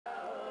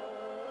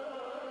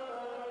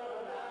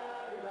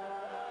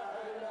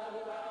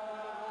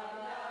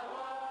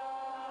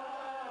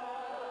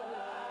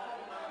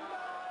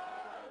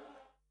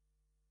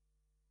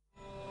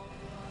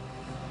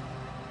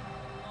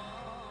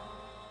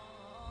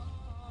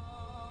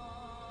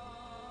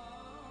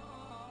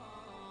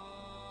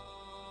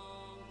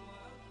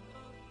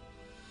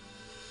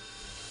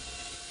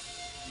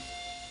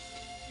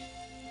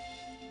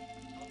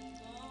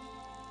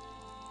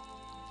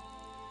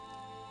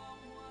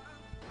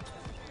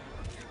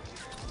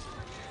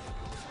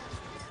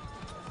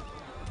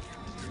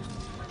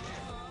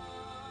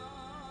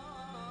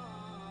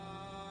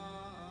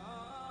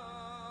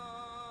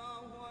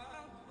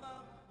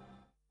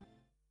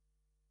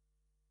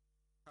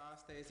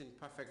stays in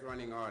perfect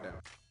running order.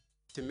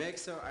 To make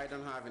sure I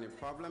don't have any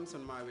problems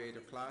on my way to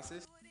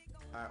classes,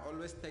 I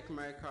always take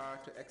my car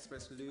to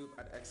Express Lube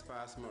at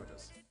Express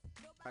Motors.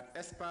 At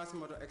Express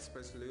Motor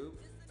Express Lube,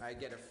 I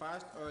get a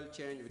fast oil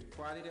change with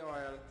quality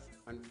oil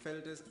and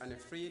filters and a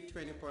free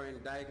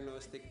 20-point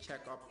diagnostic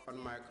checkup on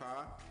my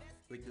car,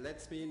 which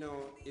lets me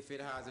know if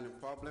it has any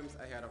problems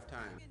ahead of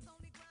time.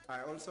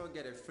 I also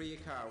get a free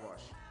car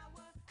wash.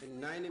 In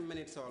 90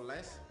 minutes or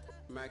less,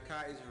 my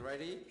car is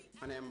ready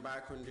and I am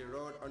back on the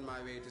road on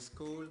my way to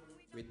school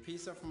with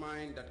peace of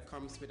mind that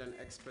comes with an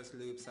Express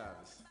Lube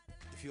service.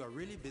 If you are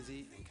really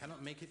busy and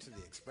cannot make it to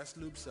the Express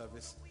Lube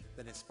service,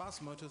 then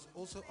Espas Motors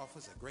also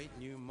offers a great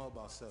new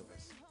mobile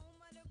service.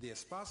 The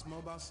Espas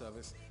mobile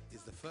service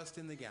is the first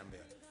in the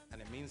Gambia,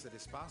 and it means that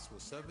Espas will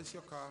service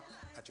your car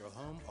at your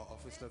home or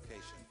office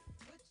location.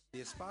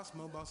 The Espas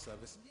mobile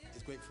service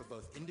is great for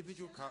both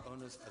individual car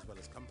owners as well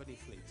as company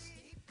fleets.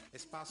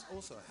 Espas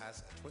also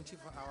has a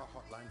 24-hour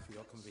hotline for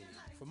your convenience.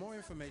 For more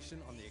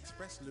information on the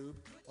Express Lube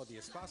or the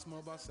Espas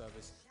mobile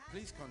service,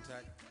 please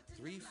contact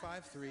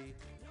 353-2222.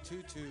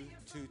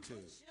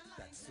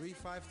 That's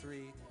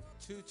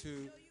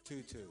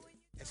 353-2222.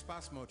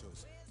 Espas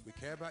Motors. We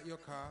care about your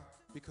car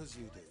because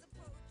you do.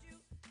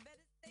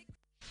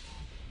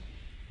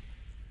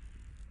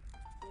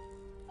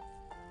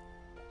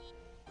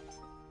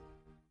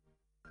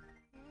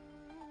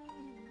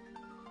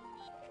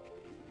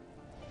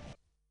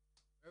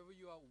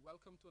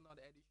 Welcome to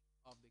another edition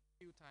of the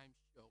Q Time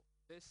Show.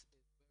 This is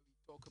where we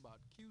talk about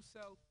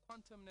QCell,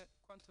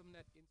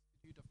 QuantumNet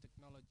Institute of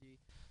Technology,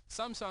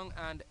 Samsung,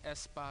 and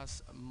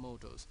Espas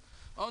Motors.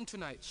 On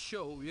tonight's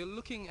show, we're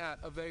looking at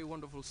a very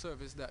wonderful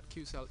service that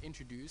QCell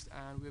introduced,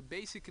 and we're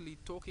basically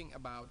talking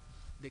about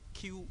the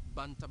Q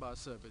Bantaba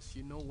service.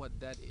 You know what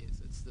that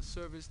is. It's the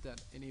service that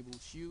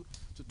enables you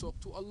to talk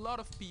to a lot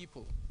of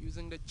people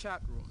using the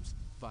chat rooms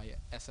via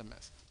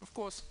SMS. Of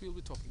course, we'll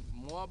be talking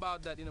more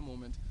about that in a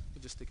moment.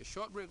 We'll just take a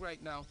short break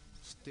right now.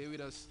 Stay with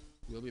us.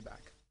 We'll be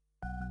back.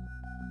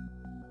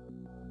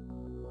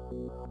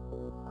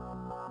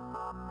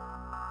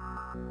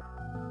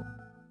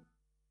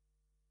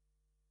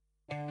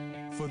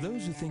 For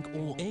those who think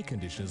all air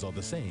conditioners are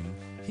the same,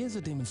 here's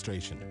a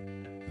demonstration.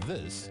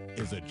 This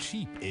is a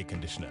cheap air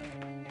conditioner.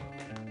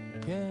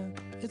 Yeah,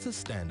 it's a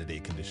standard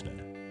air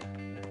conditioner.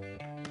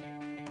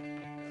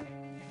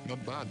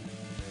 Not bad.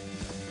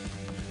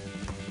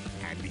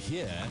 And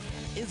here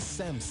is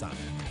Samsung.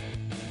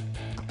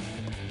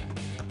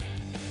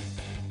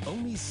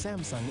 Only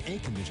Samsung air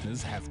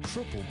conditioners have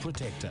triple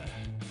protector.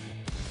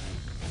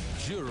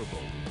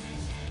 Durable,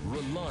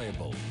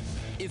 reliable,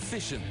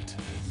 efficient.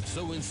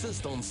 So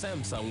insist on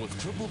Samsung with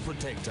triple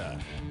protector.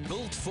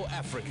 Built for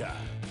Africa.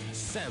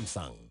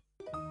 Samsung.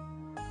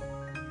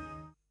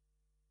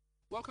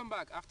 Welcome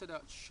back after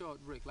that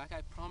short break. Like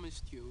I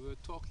promised you, we were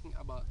talking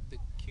about the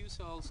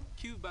QCell's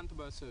Q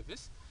Bantaba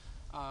service,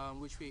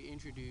 which we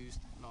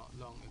introduced not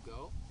long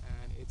ago,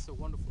 and it's a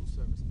wonderful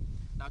service.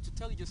 Now, to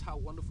tell you just how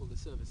wonderful the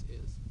service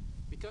is,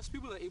 because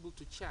people are able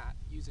to chat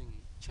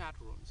using chat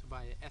rooms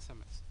via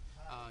SMS.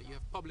 You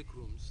have public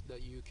rooms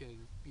that you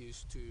can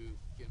use to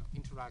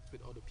interact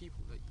with other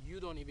people that you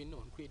don't even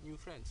know and create new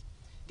friends.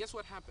 Guess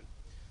what happened?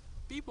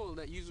 People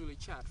that usually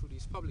chat through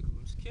these public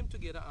rooms came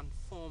together and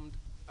formed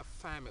a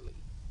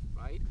family,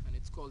 right? And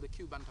it's called the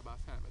Q Bantaba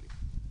family.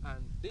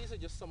 And these are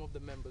just some of the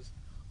members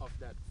of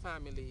that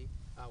family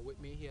with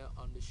me here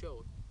on the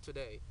show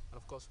today, and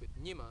of course with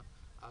Nima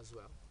as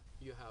well.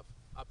 You have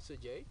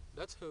Absajay,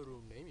 that's her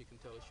room name, you can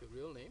tell us your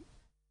real name.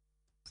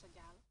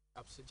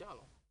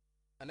 Absajalo.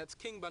 And that's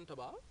King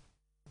Bantaba.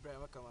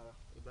 Ibrahim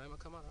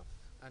Kamara.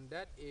 And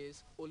that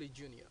is Oli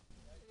Jr.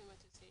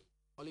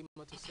 Oli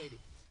Matusedi.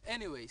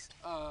 Anyways,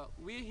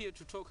 we're here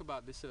to talk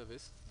about the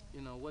service,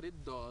 what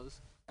it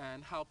does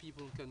and how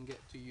people can get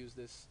to use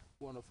this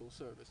wonderful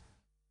service.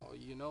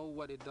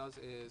 What it does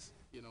is,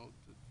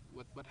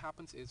 what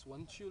happens is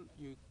once you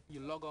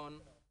log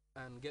on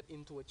and get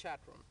into a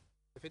chat room,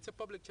 if it's a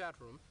public chat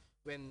room,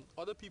 when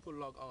other people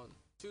log on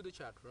to the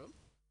chat room,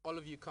 all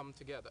of you come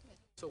together.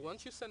 So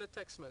once you send a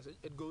text message,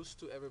 it goes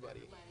to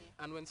everybody.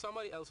 And when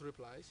somebody else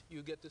replies,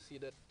 you get to see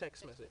that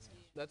text message.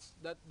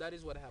 That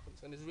is what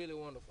happens, and it's really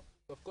wonderful.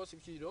 Of course,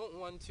 if you don't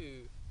want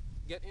to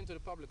get into the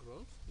public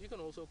rooms, you can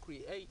also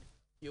create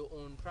your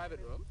own private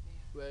room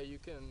where you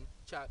can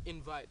chat,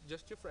 invite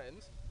just your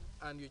friends,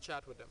 and you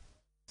chat with them.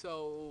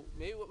 So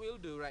maybe what we'll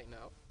do right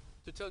now,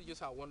 to tell you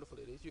just how wonderful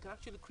it is, you can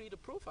actually create a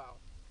profile.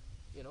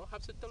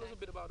 Have to tell us a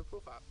bit about the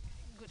profile.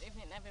 Good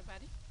evening,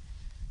 everybody.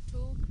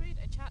 To create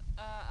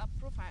a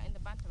profile in the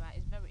Bantaba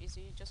is very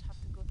easy. You just have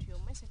to go to your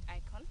message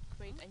icon,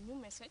 create a new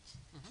message,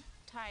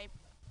 type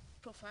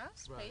profile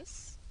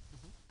space,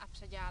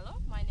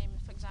 Absajalo.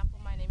 For example,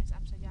 my name is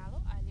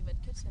Absajalo. I live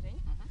at Kilsering.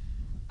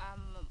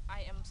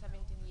 I am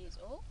 17 years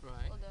old.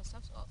 Right. All the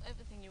stuff,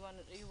 everything you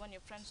want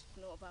your friends to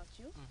know about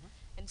you,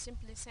 and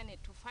simply send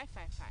it to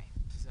 555.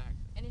 Exactly.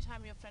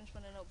 Anytime your friends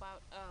want to know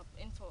about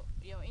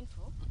your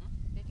info,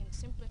 they can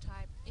simply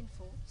type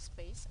info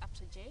space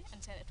Absajay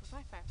and send it to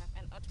 555,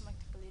 and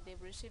automatically they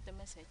will receive the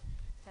message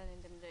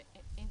telling them the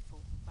info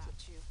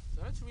about you.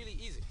 So that's really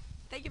easy.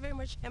 Thank you very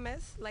much,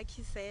 MS. Like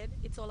he said,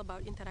 it's all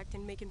about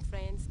interacting, making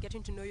friends,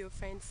 getting to know your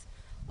friends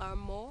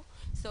more.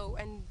 So,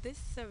 and this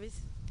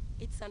service,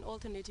 it's an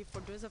alternative for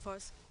those of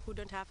us who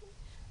don't have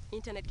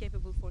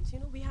internet-capable phones. You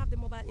know, we have the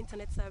mobile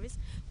internet service,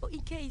 but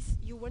in case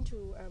you want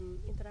to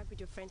interact with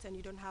your friends and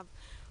you don't have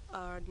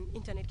an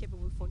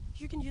internet-capable phone,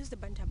 you can use the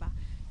Bantaba.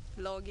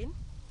 Log in,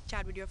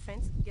 chat with your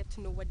friends, get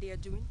to know what they are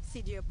doing,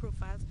 see their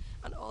profiles,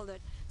 and all that.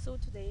 So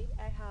today,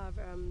 I have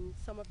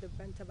some of the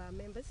Bantaba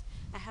members.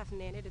 I have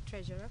Nene, the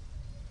treasurer,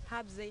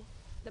 Habze,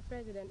 the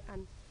president,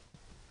 and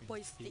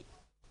Poisti.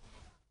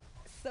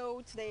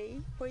 So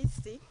today,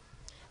 Poisti,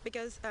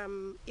 because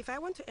if I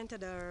want to enter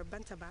the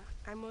Bantaba,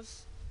 I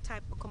must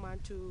type a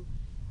command to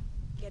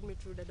get me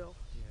through the door.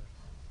 Yeah.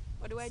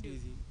 What do I do?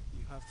 Easy.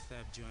 You have to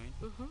type join,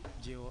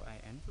 Join,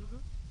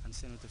 and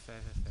send it to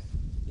 555.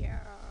 Yeah.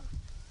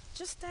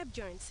 Just type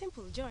join.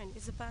 Simple. Join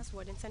is the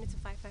password and send it to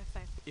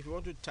 555. If you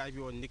want to type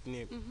your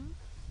nickname,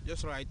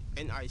 just write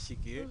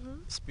NICK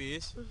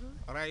space,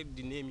 write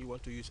the name you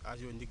want to use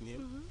as your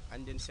nickname,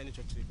 and then send it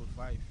to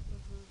 555.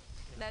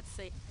 That's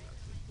it.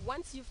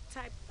 Once you've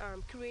typed,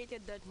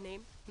 created that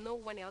name, no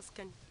one else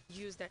can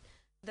use that.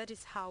 That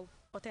is how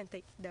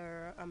authentic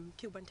the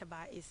Cuban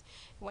Taba is.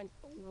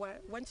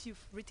 Once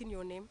you've written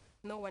your name,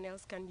 no one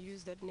else can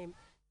use that name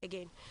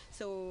again.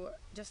 So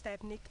just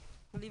type Nick,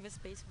 leave a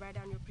space, write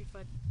down your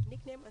preferred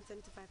nickname, and send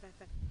it to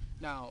 555.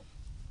 Now,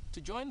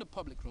 to join the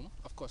public room,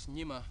 of course,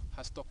 Nima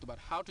has talked about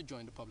how to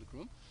join the public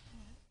room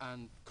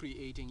and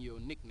creating your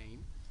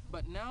nickname.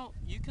 But now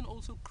you can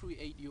also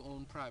create your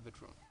own private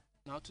room.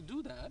 Now, to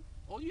do that,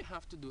 all you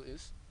have to do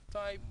is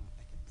type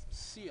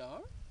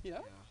CR, yeah?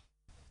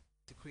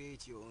 To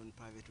create your own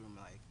private room,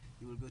 like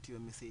you will go to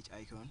your message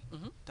icon,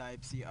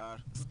 type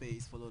CR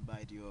space followed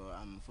by your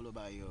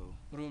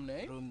room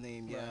name. Room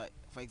name, Right. yeah.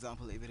 For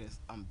example, if it is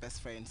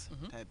best friends,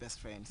 type best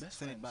friends. Best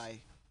send it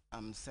friends.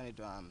 by send it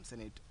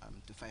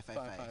to 555.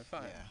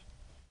 555.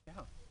 Yeah,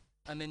 Yeah.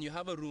 And then you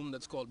have a room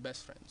that's called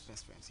Best Friends.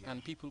 best friends. Yeah.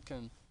 And people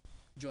can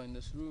join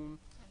this room.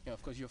 Yeah,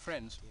 of course, your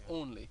friends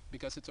only,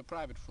 because it's a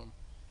private room.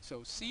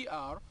 So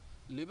CR,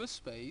 leave a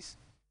space,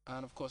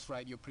 and of course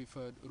write your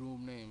preferred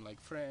room name, like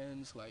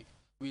friends, like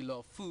we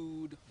love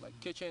food, like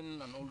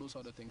kitchen, and all those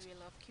other things. We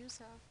love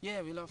QSL.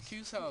 Yeah, we love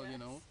QSL, you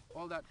know.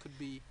 All that could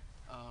be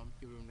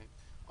your room name.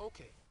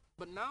 Okay,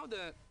 but now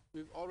that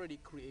we've already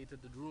created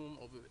the room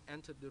or we've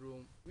entered the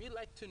room, we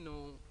like to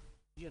know,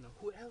 you know,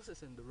 who else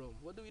is in the room.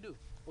 What do we do,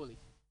 Oli?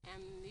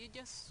 You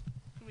just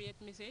create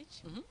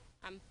message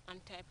and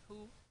type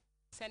who,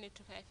 send it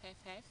to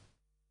 555.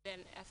 Then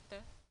after,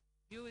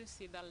 you will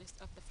see the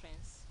list of the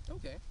friends.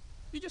 Okay.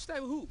 You just type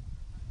who.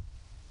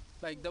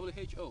 Like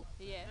WHO.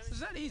 Yes. Is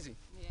that easy?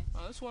 Yes.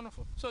 Oh, that's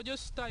wonderful. So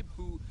just type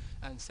who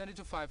and send it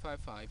to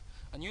 555,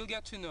 and you'll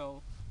get to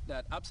know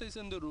that Absa is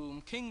in the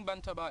room, King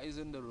Bantaba is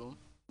in the room.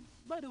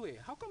 By the way,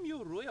 how come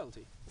you're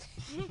royalty?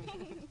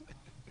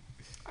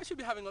 I should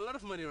be having a lot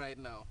of money right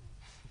now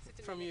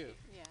from you.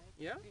 Yeah.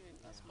 Yeah? Giving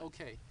us money.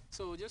 Okay.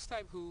 So just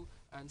type who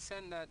and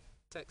send that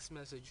text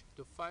message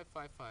to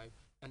 555,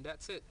 and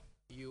that's it.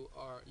 You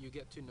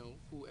get to know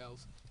who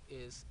else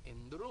is in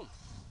the room.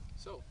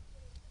 So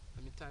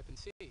let me type and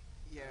see.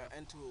 Yeah,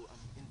 and to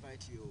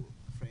invite your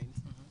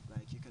friends,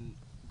 like you can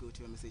go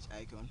to your message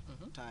icon,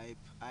 type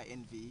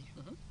INV,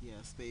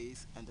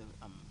 space, and the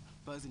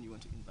person you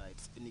want to invite,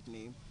 a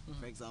nickname.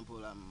 For example,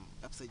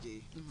 Absa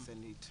J,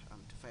 send it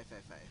to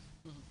 555.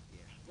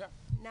 Yeah.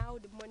 Now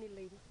the money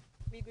lady.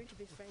 We're going to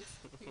be friends.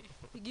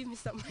 You give me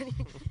some money.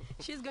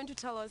 She's going to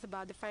tell us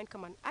about the find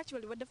command.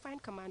 Actually, what the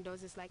find command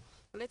does is, like,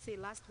 let's say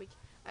last week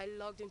I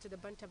logged into the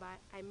Bantaba,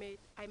 I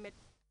met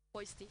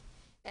Poisty,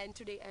 and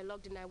today I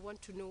logged in. I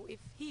want to know if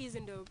he is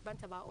in the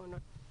Bantaba or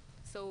not.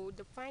 So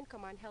the find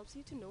command helps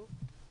you to know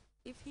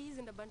if he is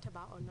in the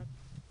Bantaba or not.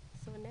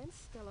 So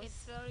Nance, tell us.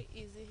 It's very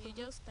easy. You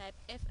just type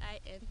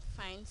FIN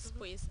find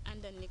space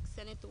and then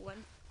send it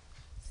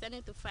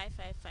to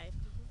 555,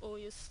 or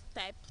you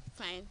type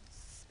find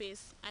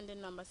space and the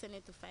number, send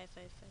it to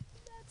 555.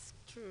 That's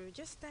true.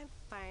 Just type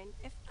find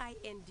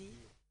FIND,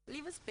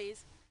 leave a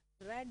space,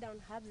 write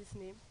down Habs'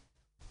 name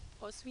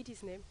or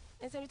Sweetie's name,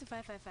 and send it to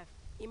 555.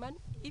 Iman,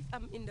 if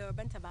I'm in the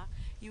Bantaba,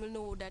 you will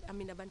know that I'm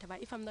in the Bantaba.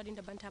 If I'm not in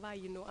the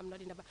Bantaba, you know I'm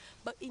not in the Bantaba.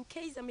 But in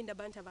case I'm in the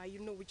Bantaba, you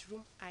know which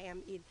room I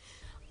am in.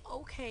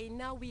 Okay,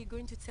 now we're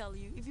going to tell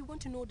you, if you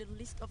want to know the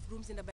list of rooms in the